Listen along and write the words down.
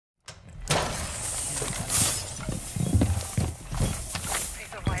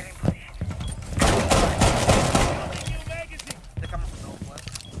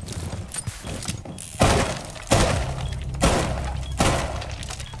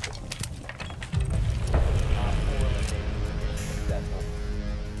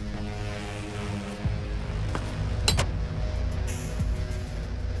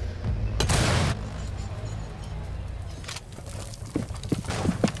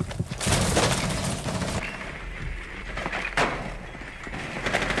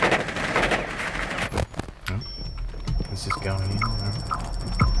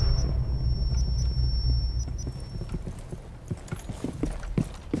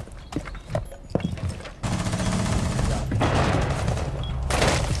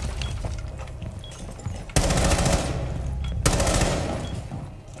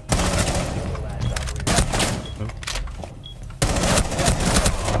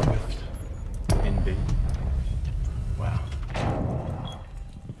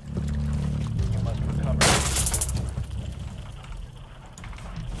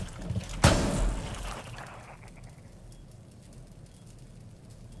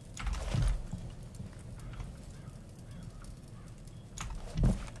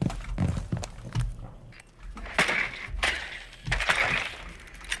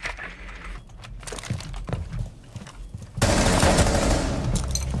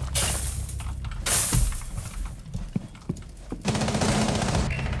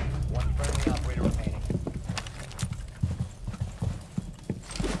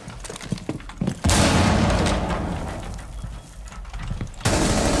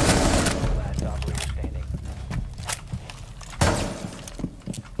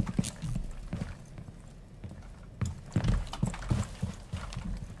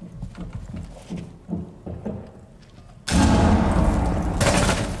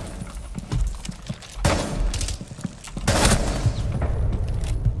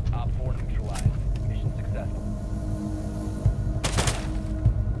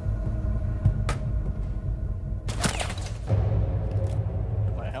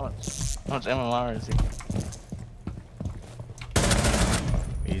How much MMR is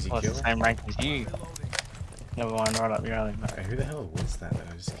he? Easy Well, it's kill. the same rank as you. Never mind, right up your alley, mate. Hey, who the hell was that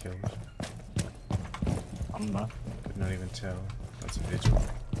I just killed? I don't know. Could not even tell. That's a vigil.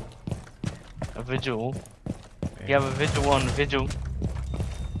 A vigil? Yeah. You have a vigil on vigil.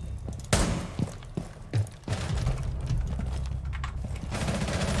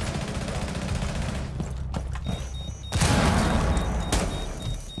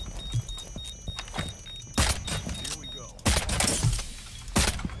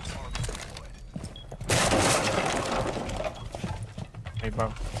 Hey,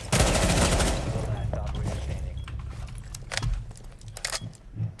 bro.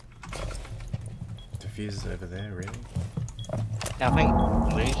 Diffuser's over there, really? Yeah, I think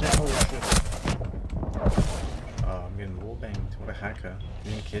Legion. Oh, I'm getting wallbanged. What a hacker.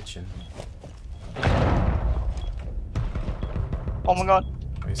 In the kitchen. Oh my god.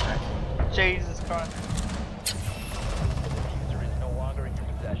 Oh, he's hacking. Jesus Christ. Diffuser is no longer in your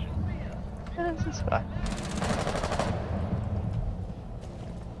possession. Who is this guy?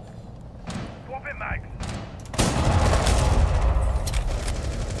 Swap it, Max.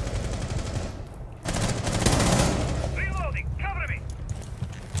 Reloading. Cover me.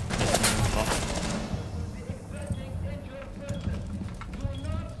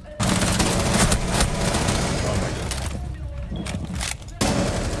 Oh my god.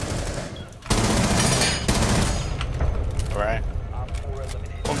 Right. Op 4 eliminated.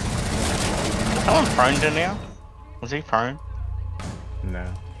 Is someone prone in now? Was he prone? No.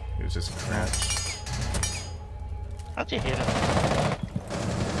 He was just crouched. How'd you hit him?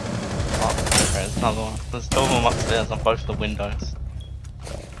 Oh, there's another one. There's two of them upstairs on both the windows.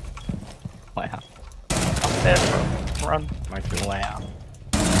 Wow. Upstairs, bro. Run. My kill. Wow.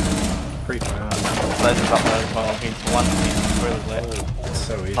 Pretty fast. Laser's up there as well. He's one. He's really lit. It's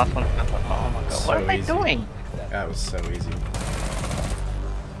so easy. Last one. Oh my god. So What are they easy. doing? That was so easy.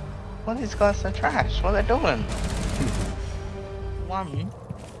 Why are these guys so trash? What are they doing? One.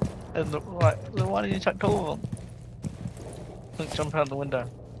 And why did you chuck two of them? Don't jump out the window.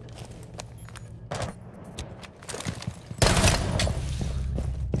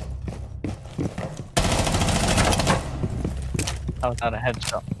 I was out a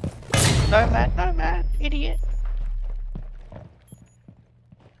headshot. No man, idiot.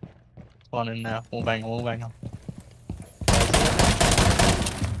 One in there, wall banger.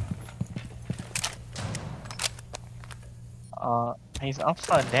 He's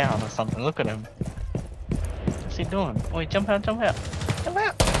upside down or something. Look at him. What's he doing? Wait, jump out! Jump out!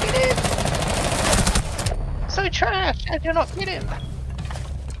 Get in! So trash! How did you not get him?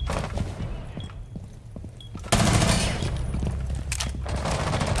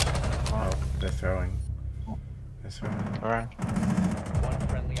 Oh, they're throwing. Alright. One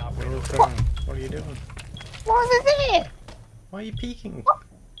friendly They're all operator. throwing. What are you doing? Why are they there? Why are you peeking?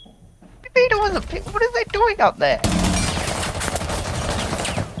 Peter wasn't. What are they doing up there?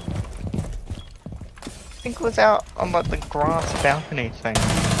 I think it was out on like the grass balcony thing.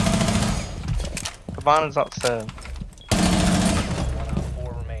 Cabana's upstairs. 1 on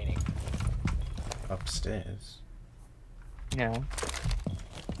 4 remaining. Upstairs? Yeah.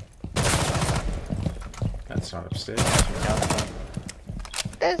 That's not upstairs.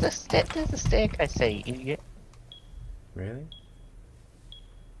 There's a staircase there, you idiot. Really?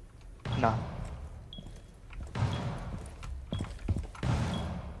 No.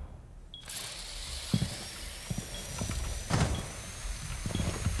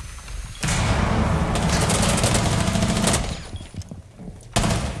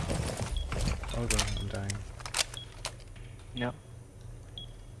 Hold on, I'm dying. Yep.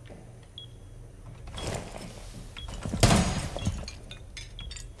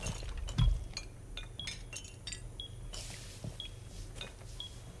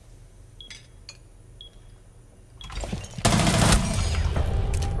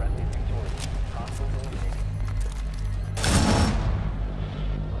 Friendly victorious. Hostile eliminated.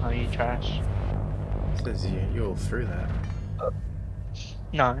 Oh, you trash. Says you're all through that.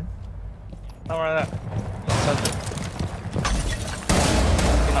 No. Don't worry about that. Not such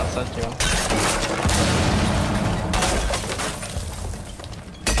You're not such you.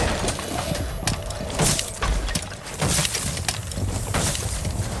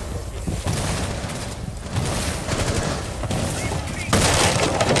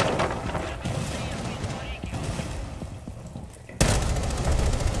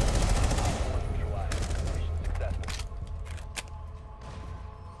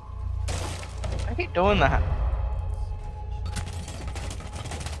 I keep doing that.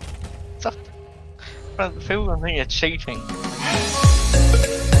 Stuff. But people think you're cheating.